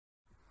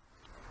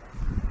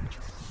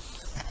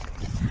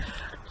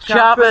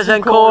Chappers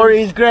and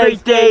Cory's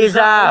Great Days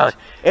Out.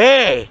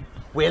 Hey,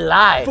 we're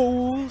live.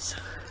 Fools.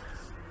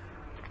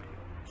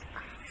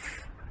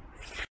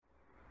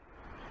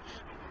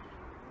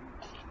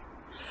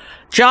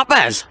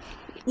 Chappers,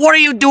 what are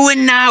you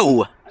doing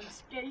now? I'm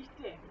skating.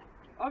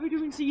 Are we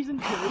doing season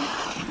 2?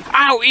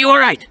 Ow, you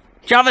alright?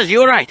 Chappers,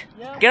 you alright?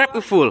 Yeah, Get up,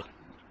 you fool.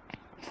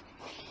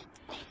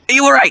 Are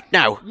you alright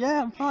now?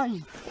 Yeah, I'm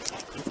fine.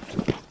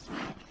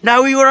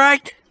 Now you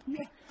alright?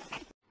 Yeah.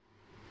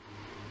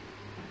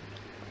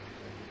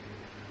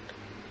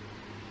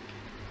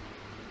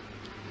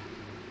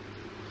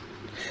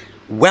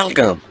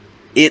 Welcome.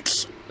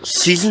 It's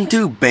season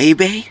 2,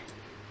 baby.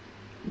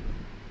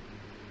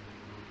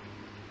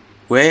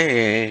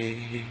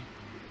 Way.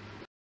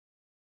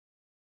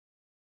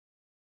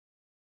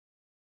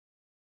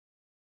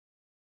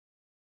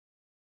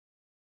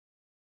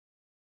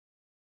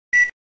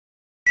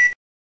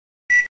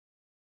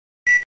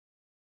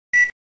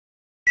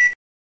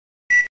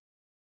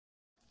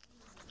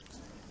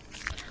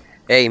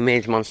 Hey,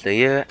 MajMonster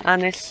here,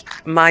 and it's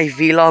my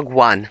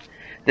VlogV1.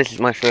 This is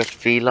my first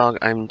vlog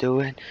I'm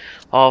doing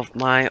of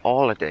my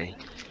holiday.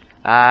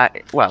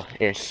 Well,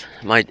 it's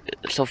my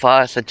so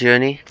far it's a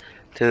journey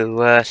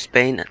to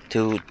Spain.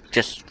 To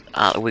just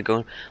we're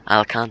going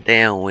Alicante,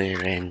 and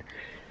we're in.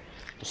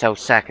 It's our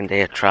second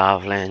day of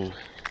traveling.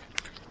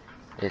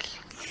 It's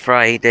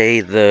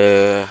Friday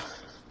the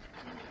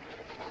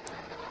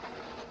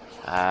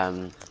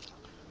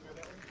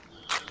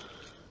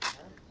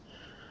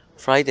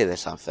Friday the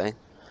something.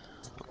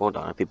 Hold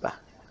on, I'll be back.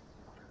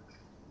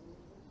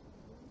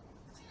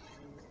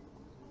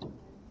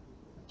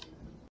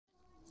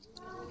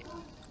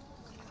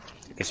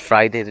 It's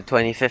Friday the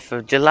 25th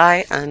of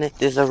July, and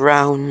it is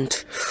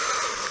around,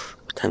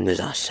 what time does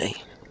that say?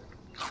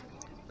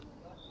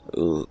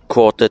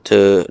 Quarter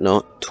to,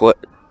 no,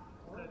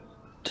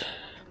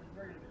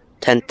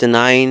 10 to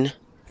 9,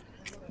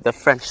 the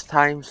French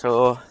time,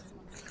 so,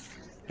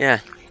 yeah.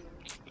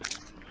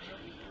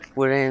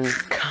 We're in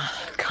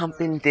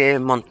Camping de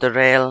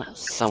Montreal,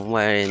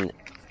 somewhere in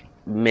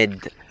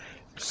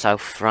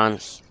mid-South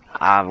France.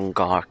 I haven't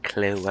got a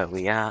clue where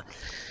we are.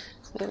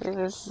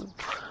 It's a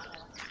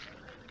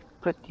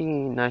pretty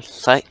nice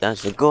site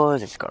as it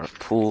goes. It's got a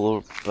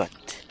pool,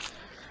 but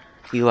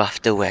you have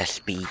to wear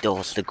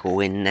speedos to go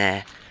in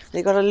there.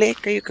 They got a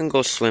lake that you can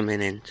go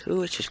swimming in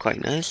too, which is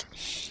quite nice.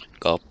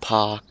 Got a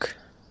park.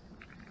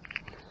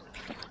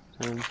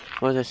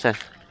 What does it say?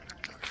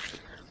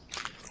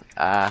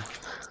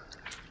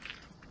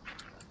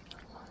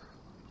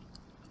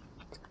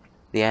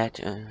 The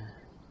edge.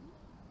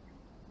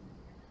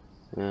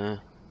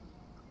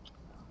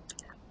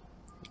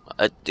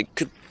 It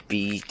could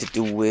be to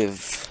do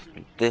with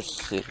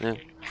this, you know.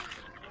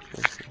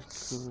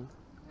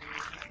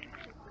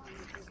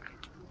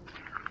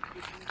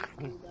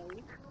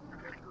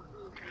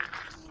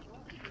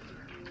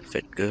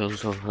 Fit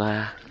girls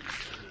over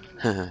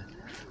there.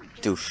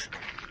 Douche.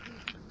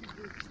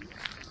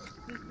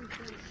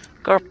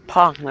 Got a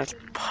park, nice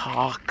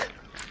park.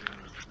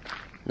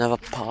 Never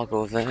park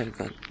over there.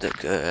 Got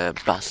the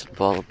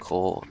basketball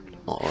court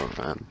or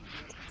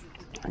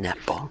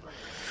netball,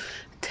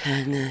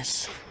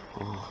 tennis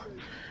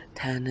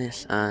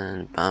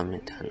and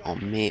badminton, or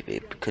maybe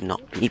it could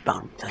not be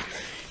badminton.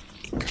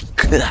 It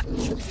could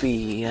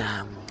be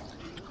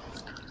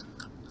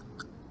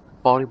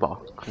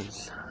volleyball, because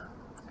it's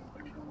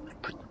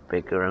pretty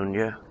big around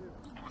here.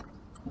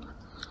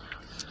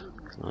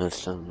 There's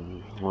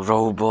some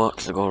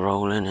rowboats that go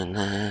rolling in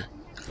there.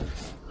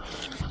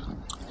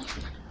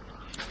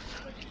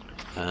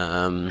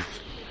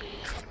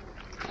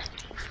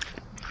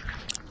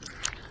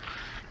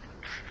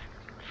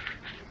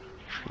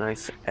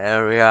 Nice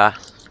area.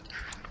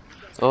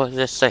 What does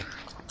this say?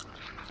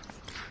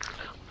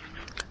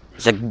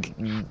 It's a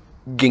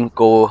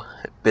ginkgo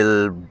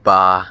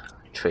biloba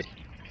tree.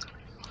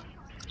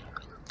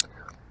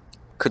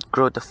 Could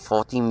grow to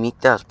 40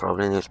 meters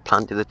probably, and it was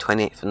planted the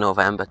 28th of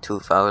November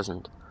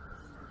 2000.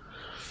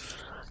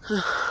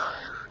 Fair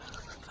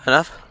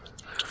enough.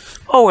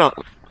 Oh well,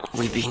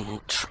 we've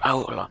been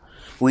traveling.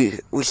 We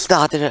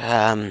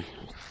started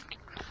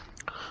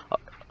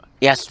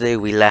yesterday.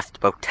 We left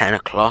about 10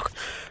 o'clock.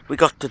 We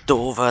got to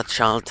Dover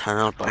Channel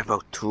Tunnel by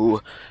about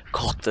 2.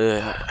 Caught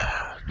the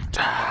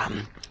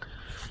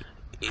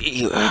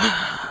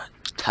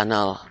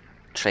tunnel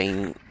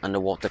train,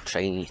 underwater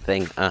train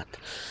thing at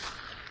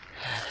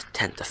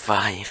 10 to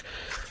 5.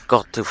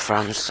 Got to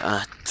France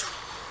at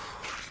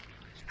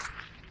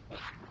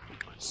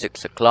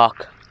 6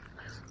 o'clock.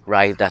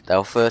 Arrived at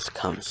our first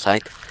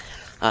campsite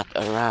at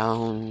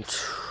around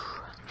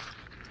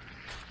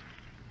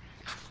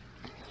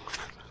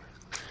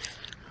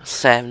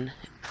 7,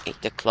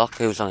 8 o'clock.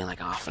 It was only like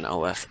half an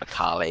hour for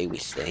Calais we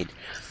stayed.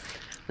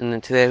 And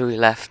then today we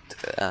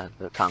left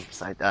the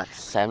campsite at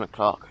 7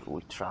 o'clock.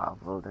 We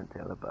travelled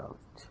until about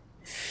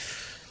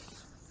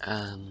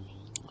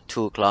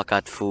 2 o'clock,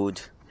 had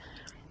food.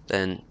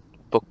 Then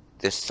booked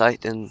this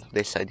site and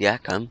they said, yeah,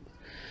 come.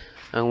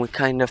 And we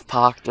kind of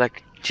parked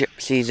like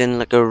gypsies in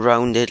like a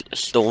rounded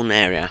stone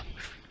area.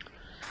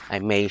 I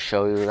may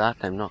show you that,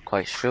 I'm not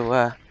quite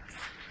sure.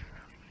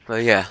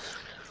 But yeah.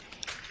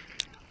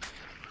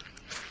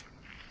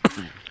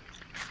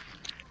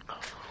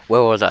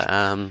 Where was I?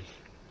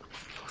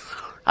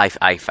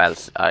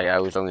 I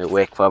was only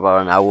awake for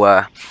about an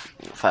hour.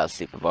 Fell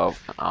asleep about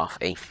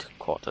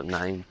 8:30,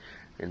 9:15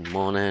 in the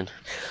morning.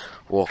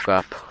 Woke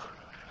up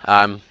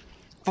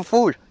for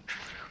food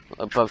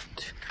about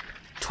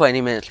 20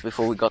 minutes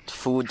before we got to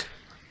food,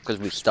 because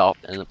we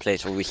stopped, and the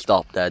place where we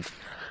stopped at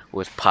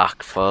was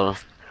packed full.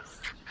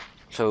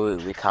 So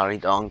we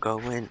carried on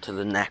going to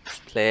the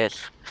next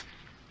place.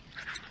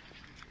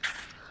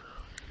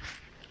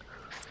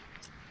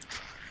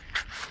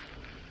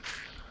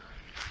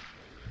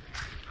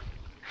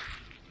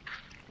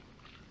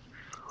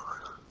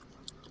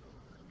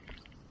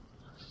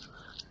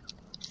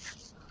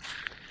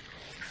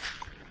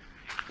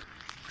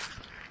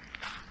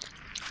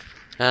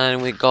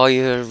 And we got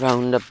here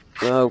around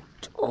about,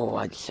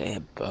 I'd say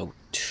about,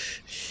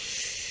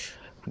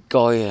 we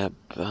got here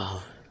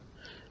about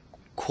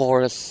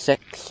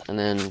 6:15, and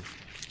then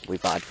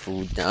we've had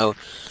food now.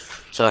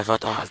 So I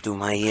thought, I'll do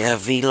my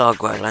vlog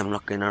while I'm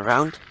looking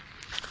around.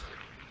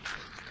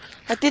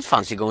 I did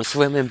fancy going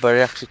swimming, but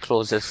it actually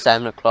closed at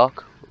 7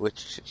 o'clock,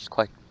 which is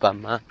quite a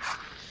bummer.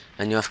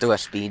 And you have to wear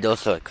Speedo,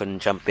 so I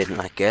couldn't jump in,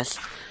 I guess.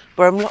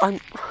 But I'm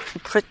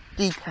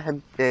pretty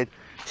tempted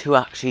to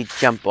actually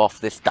jump off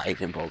this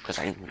diving board, because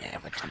I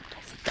never jumped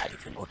off a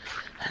diving board,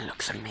 and it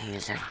looks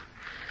amazing.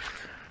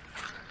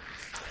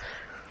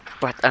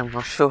 But I'm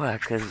not sure,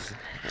 because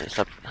it's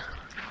up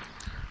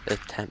the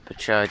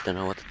temperature. I don't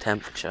know what the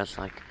temperature is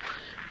like.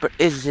 But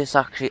is this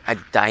actually a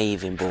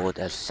diving board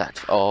as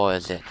such, or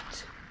is it?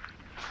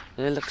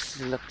 It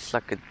looks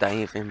like a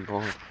diving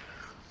board,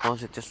 or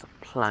is it just a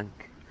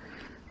plank?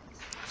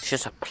 It's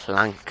just a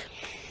plank.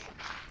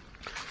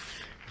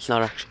 It's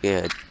not actually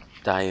a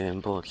diving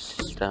board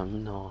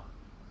system, no.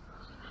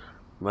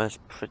 Well,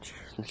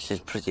 this is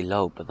pretty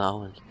low, but that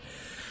one's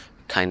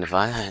kind of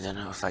high. I don't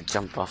know if I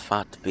jump off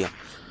that, to be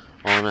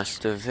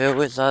honest with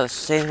you. Is that the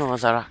same, or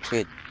is that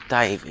actually a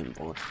diving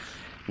board?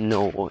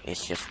 No,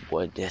 it's just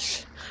wood. I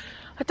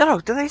don't know,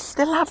 do they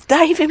still have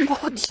diving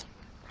boards?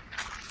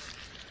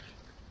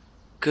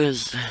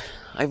 Because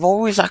I've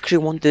always actually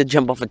wanted to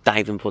jump off a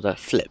diving board that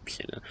flips,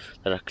 you know,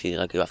 that actually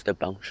like you have to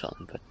bounce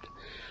on, but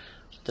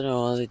I don't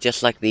know, is it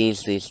just like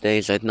these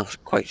days? I'm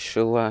not quite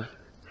sure.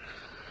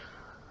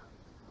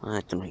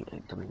 I don't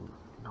even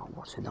know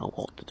what's in that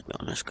water, to be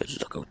honest, because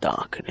look how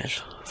dark it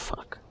is.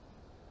 Fuck.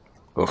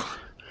 Ugh.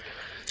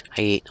 I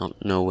hate not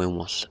knowing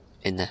what's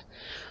in there.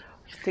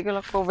 Let's take a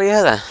look over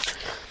here then.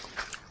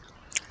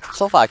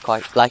 So far I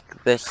quite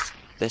like this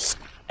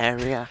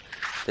area,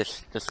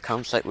 this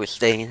campsite we're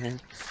staying in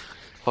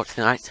for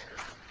tonight,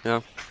 you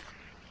know.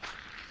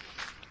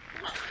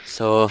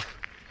 So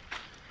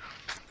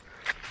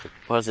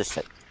what does it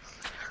say?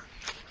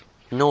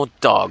 No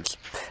dogs.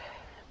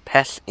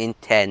 Pest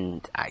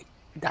intend. I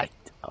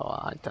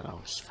don't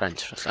know, it's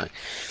French or something.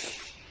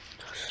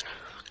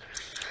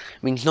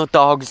 Means no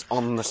dogs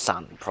on the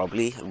sand,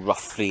 probably,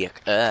 roughly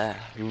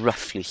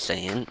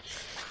saying.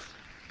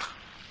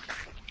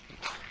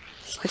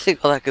 I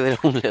think like their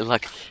own little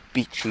like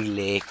beachy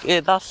lake. Yeah,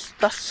 that's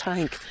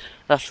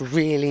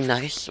really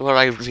nice. What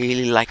I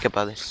really like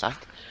about this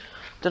site.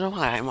 Don't know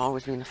why, I'm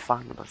always been a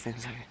fan about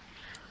things like it.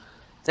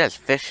 There's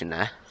fish in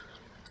there.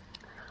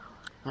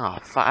 Oh,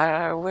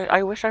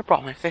 I wish I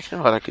brought my fishing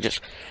rod. I could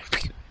just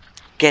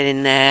get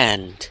in there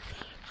and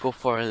go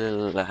for a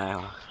little,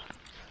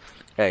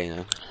 yeah, you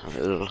know,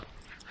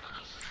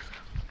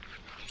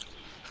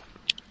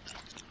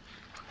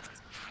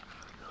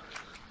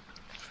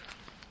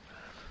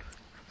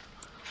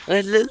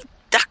 little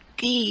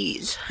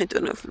duckies. I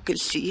don't know if you can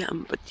see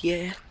them, but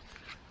yeah,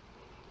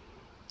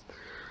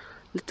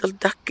 little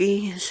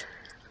duckies.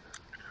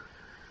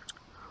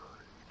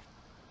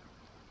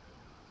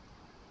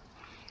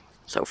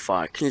 So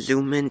far I can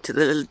zoom into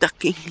the little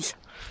duckies.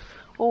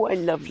 Oh, I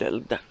love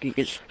little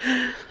duckies.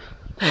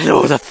 There's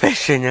loads of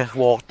fish in this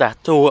water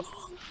too. Oh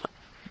my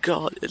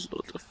god, there's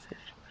loads of fish.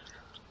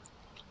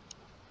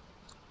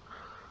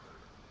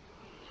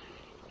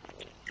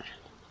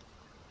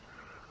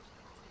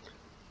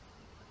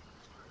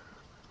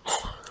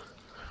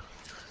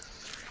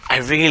 I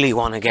really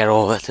want to get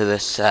over to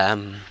this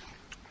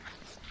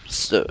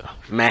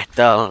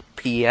metal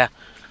pier,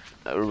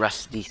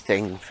 rusty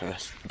thing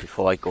first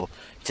before I go,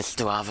 just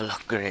to have a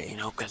look at it, you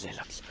know, because it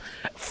looks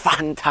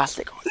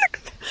fantastic. Oh, look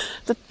at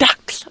the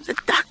ducks, the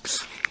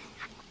ducks.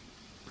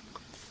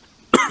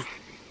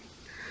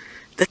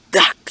 The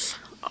ducks.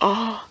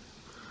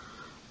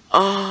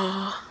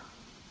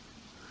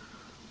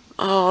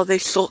 Oh, they're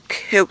so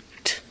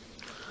cute.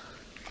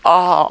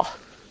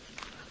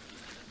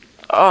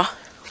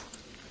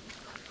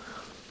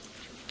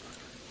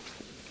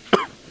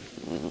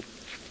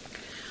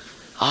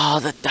 Oh,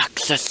 the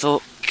ducks are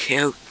so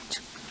cute.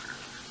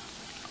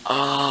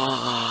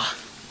 Oh,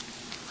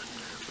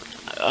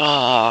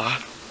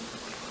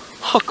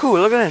 cool,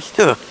 look at this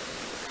too.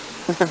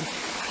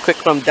 Quick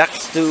from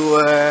ducks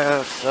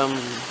to some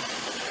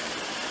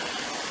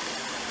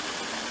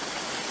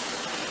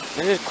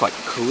It is quite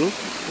cool. Look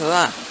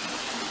at that.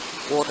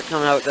 Water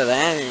coming out of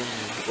there,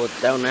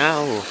 goes down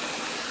now.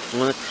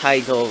 When the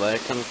tide's over,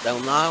 it comes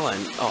down now,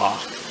 and oh,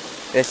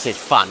 this is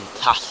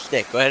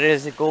fantastic. Where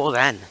does it go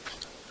then?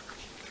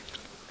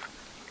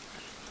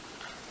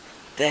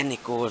 Then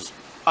it goes,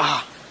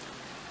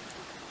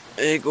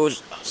 it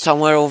goes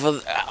somewhere over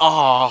there.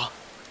 Oh,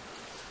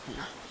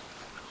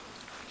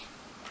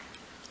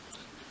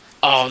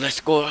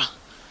 let's go.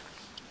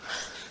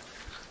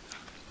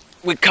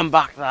 We come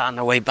back there on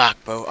the way back,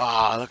 but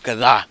look at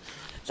that.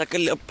 It's like a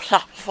little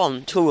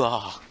platform too.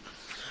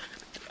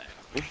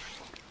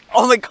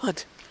 Oh my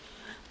god.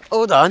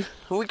 Hold on.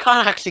 We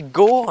can't actually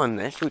go on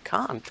this. We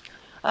can't.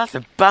 That's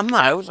a bummer.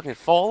 I was looking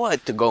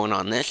forward to going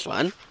on this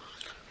one.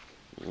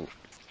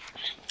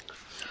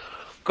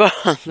 God,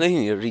 they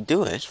need to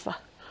redo this.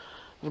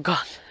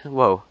 God,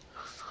 whoa.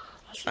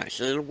 That's a nice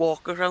little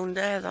walk around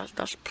there.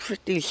 That's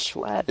pretty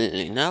swell,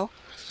 you know?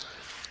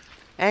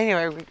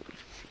 Anyway, we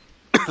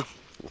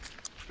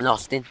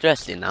lost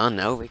interest in that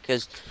now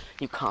because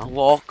you can't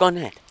walk on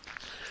it.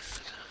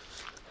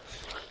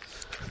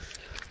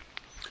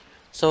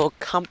 So,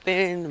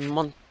 camping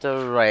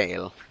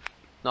Montreal.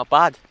 Not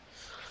bad.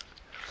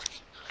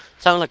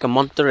 Sound like a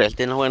Montreal,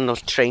 you know, one of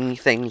those trainy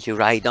things you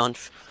ride on.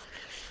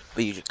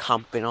 But you're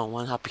camping on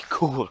one, that'd be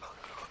cool.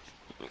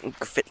 You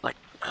could fit like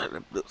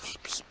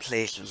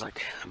places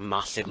like a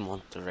massive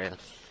Montreal.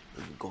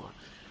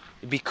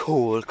 It'd be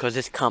cool because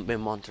it's camping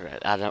Montreal.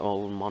 I don't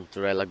know,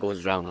 Montreal that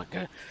goes around like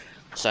a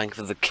something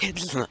for the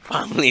kids and the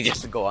family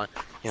just to go on.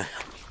 Yeah,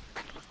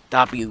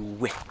 that'd be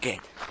wicked.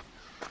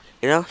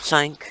 You know,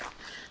 something.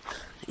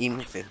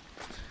 Even if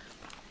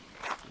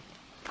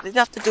they'd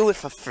have to do it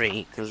for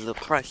free because the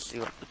price you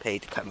have to pay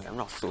to come in. I'm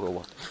not sure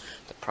what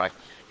the price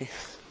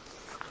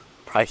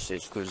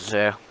is because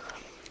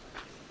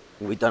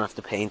we don't have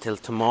to pay until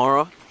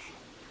tomorrow.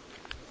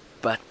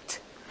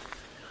 But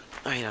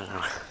I don't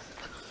know.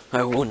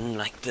 I wouldn't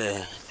like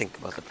to think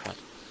about the price.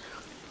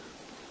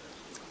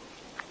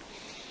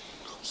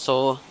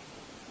 So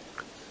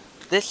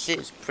this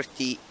is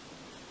pretty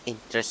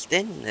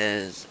interesting.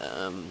 There's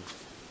I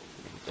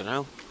don't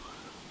know.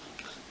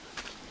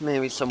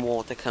 Maybe some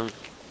water comes.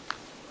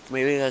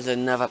 Maybe there's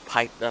another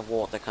pipe that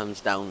water comes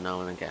down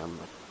now and again,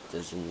 but it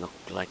doesn't look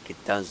like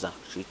it does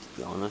actually, to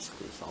be honest.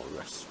 It's all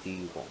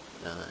rusty water.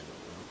 I don't know.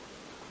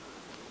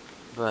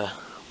 But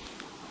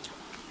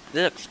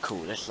it looks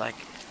cool. It's like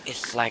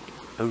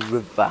a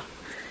river,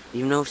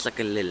 even though it's like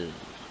a little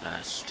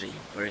stream.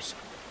 Where it's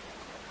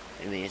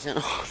amazing.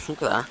 Oh,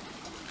 look at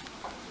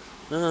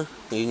that.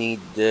 You need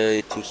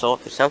to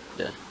sort this out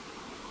there.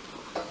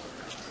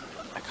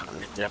 I can't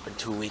lift it up in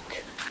 2 weeks.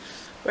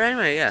 But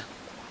anyway, yeah.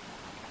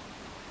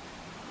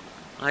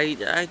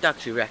 I'd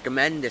actually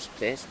recommend this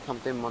place,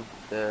 camping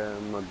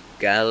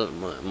Montreal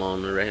or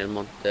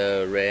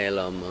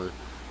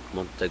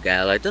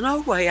Montreal. I don't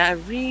know why. I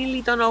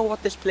really don't know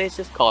what this place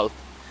is called.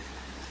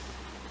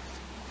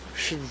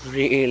 Should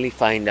really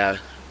find out.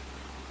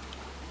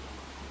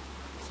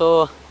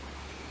 So,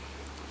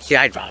 see,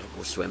 I'd rather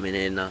go swimming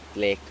in that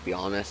lake, to be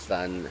honest,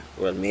 and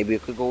well, maybe we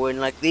could go in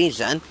like these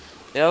then.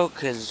 You know,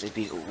 because it'd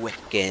be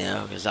wicked, you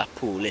know, because that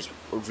pool is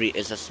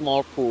a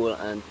small pool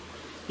and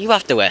you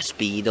have to wear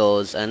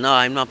Speedos. And no,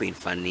 I'm not being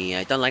funny,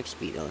 I don't like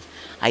Speedos.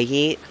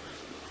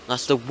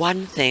 That's the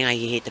one thing I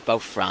hate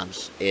about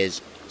France,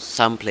 is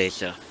some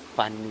places are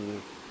funny.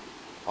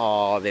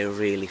 Oh, they're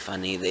really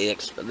funny.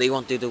 They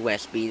want you to wear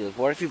Speedos.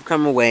 What if you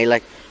come away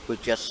like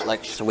with just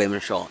like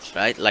swimming shorts,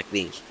 right? Like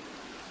these.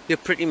 You're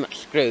pretty much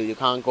screwed. You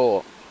can't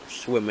go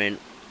swimming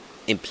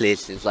in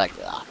places like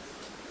that.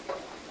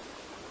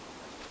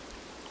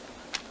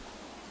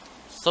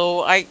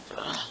 So I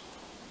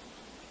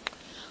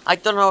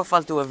don't know if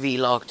I'll do a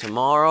vlog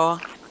tomorrow.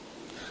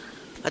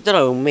 I don't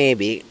know,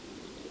 maybe.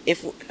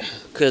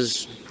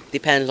 Because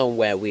depends on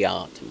where we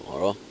are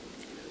tomorrow.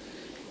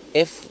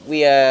 If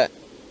we are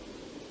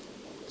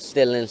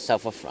still in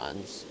south of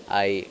France,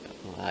 I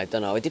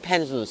don't know. It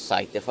depends on the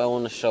site. If I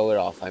want to show it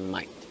off, I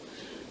might.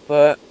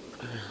 But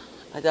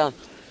I don't.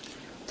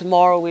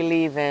 Tomorrow we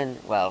leave in,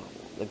 well,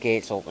 the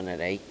gates open at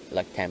 8,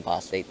 like 10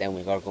 past 8. Then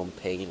we gotta go and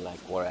pay, like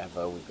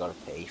wherever we gotta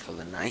pay for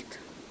the night.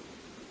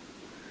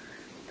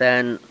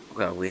 Then,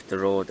 well, we hit the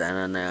road then,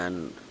 and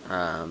then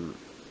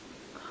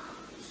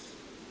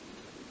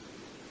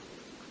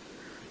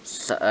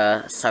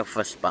south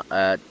of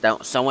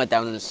somewhere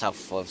down in the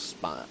south of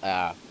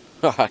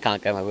I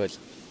can't get my words.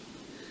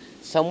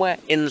 Somewhere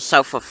in the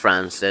south of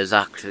France, there's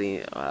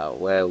actually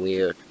where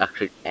we're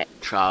actually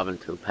traveling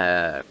to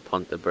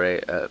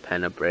Penabre.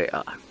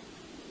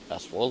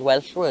 That's all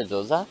Welsh words,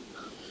 is that?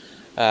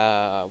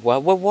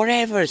 Well,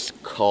 whatever it's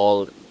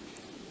called,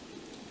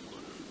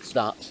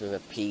 starts with a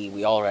P.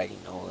 We already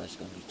know there's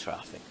going to be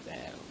traffic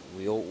there.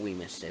 We hope we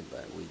miss it,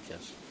 but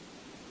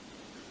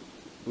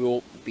we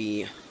won't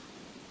be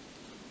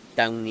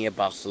down near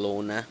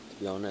Barcelona, to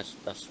be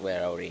honest. That's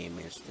where our aim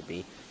is to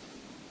be.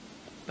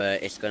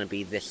 But it's going to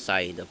be this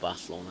side of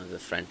Barcelona,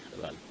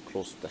 well,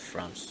 close to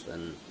France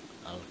and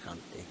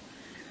Alicante.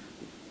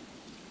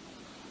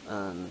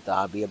 And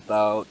that'll be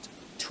about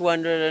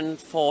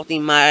 240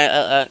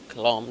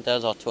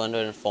 kilometers or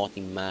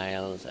 240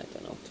 miles. I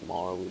don't know.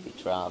 Tomorrow we'll be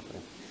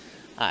traveling.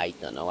 I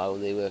don't know how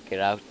they work it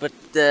out, but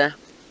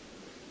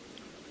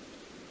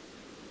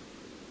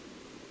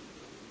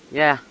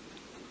yeah,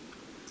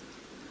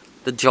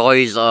 the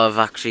joys of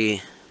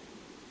actually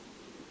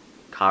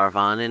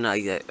caravanning,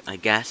 I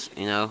guess,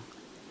 you know.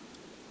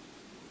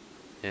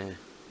 Yeah.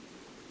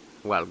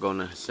 Well,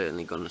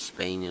 certainly going to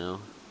Spain, you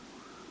know.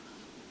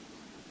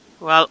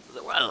 Well,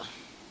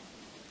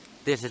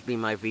 this has been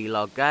my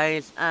vlog,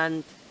 guys,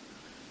 and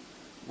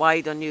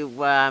why don't you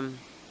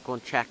go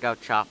and check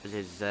out Chapper's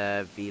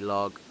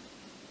vlog,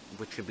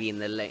 which will be in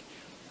the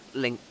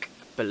link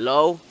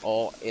below,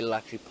 or it'll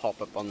actually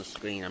pop up on the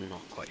screen. I'm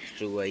not quite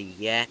sure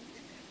yet,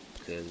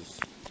 because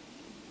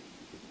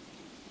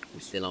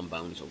we're still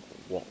unbound of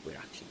what we're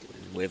actually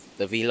doing with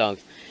the vlogs.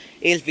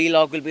 His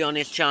vlog will be on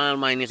his channel,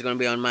 mine is going to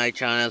be on my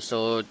channel,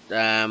 so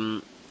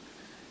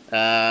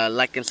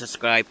like and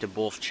subscribe to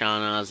both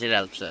channels. It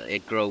helps,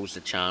 it grows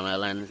the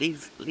channel, and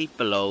leave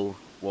below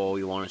what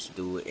you want us to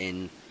do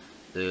in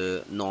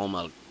the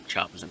normal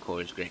Chappers and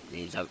Cory's Great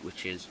Days Out,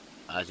 which is,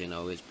 as you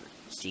know, is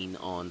seen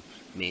on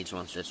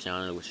MajMonster's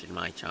channel, which is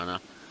my channel.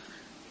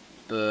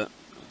 But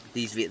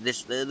the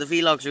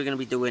vlogs we're going to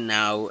be doing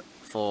now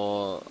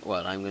for,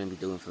 well, I'm going to be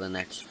doing for the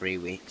next 3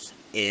 weeks,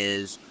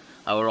 is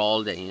our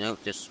all day, you know.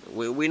 Just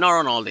we're not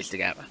on all days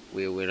together.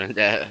 We're in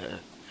the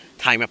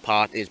time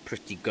apart is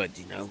pretty good,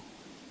 you know.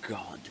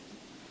 God.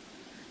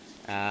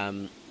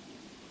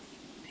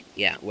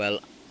 Yeah, well,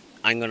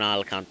 I'm going to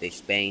Alicante,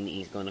 Spain.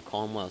 He's going to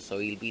Cornwall, so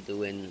he'll be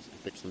doing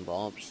bits and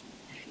bobs.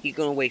 He's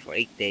going to wait for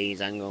 8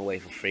 days. I'm going to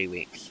wait for 3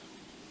 weeks.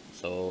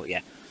 So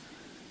yeah,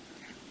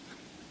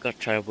 got to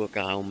try to work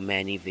out how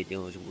many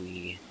videos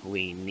we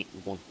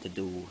want to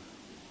do.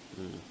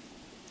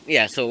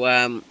 Yeah, so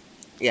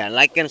yeah,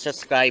 like and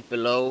subscribe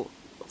below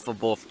for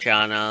both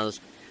channels.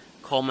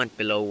 Comment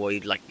below what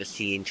you'd like to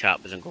see in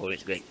Chappers and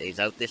Cory's Great Days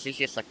Out. This is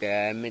just like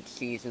a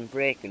mid-season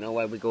break, you know,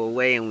 where we go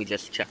away and we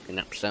just checking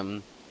up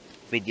some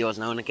videos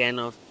now and again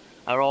of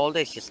our all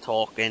days, just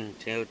talking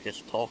to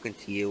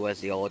you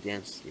as the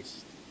audience.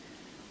 Just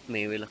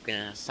maybe looking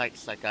at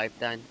sites like I've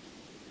done.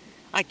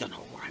 I don't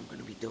know what I'm going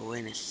to be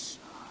doing. I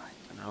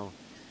don't know.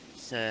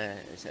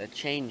 It's a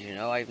change, you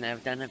know. I've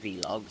never done a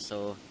vlog,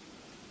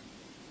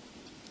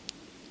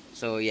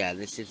 so yeah,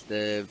 this is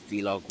the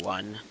vlog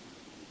 1.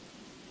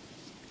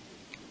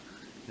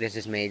 This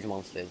is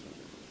MajMonster's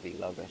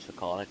vlog, I should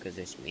call it, because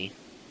it's me.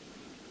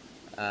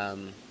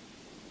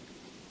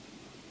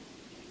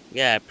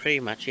 Yeah, pretty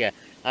much, yeah.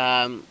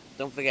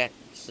 Don't forget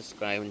to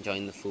subscribe and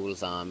join the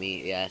Fool's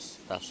Army. Yes,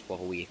 that's what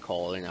we're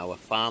calling our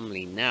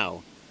family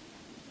now.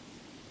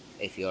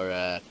 If you're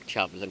a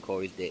Chappers and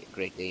Cory's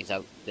Great Days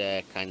Out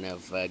kind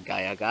of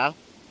guy or gal,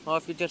 or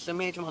if you're just a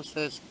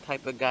MajMonster's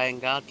type of guy and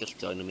gal, just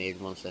join the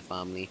MajMonster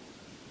family.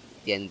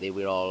 At the end of the day,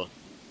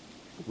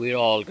 we're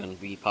all going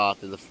to be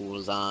part of the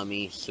Fool's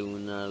Army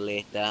sooner or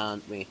later,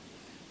 aren't we?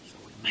 So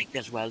we might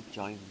as well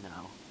join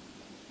now.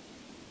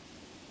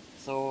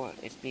 So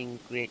it's been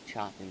great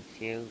chatting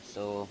to you.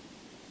 So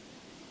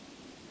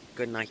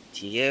good night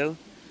to you.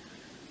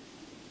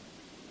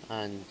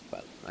 And,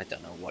 well, I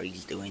don't know what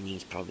he's doing.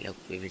 He's probably out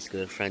with his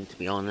girlfriend, to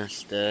be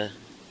honest.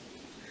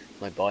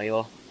 My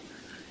boyo.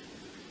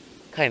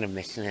 Kind of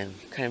missing him.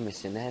 Kind of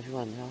missing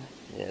everyone,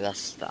 though. Yeah,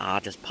 that's the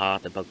hardest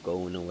part about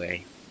going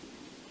away.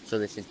 So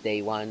this is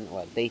day 1,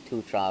 well, day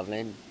 2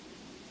 travelling.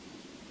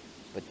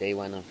 But day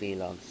 1 on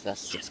vlogs.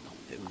 That's just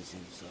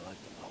confusing, so I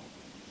don't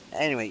know.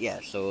 Anyway, yeah,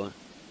 so,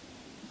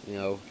 you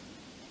know,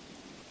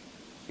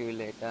 see you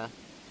later.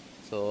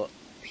 So,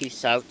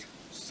 peace out.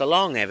 So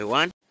long,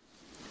 everyone.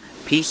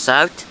 Peace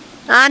out,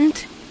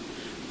 and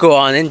go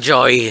on,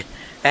 enjoy.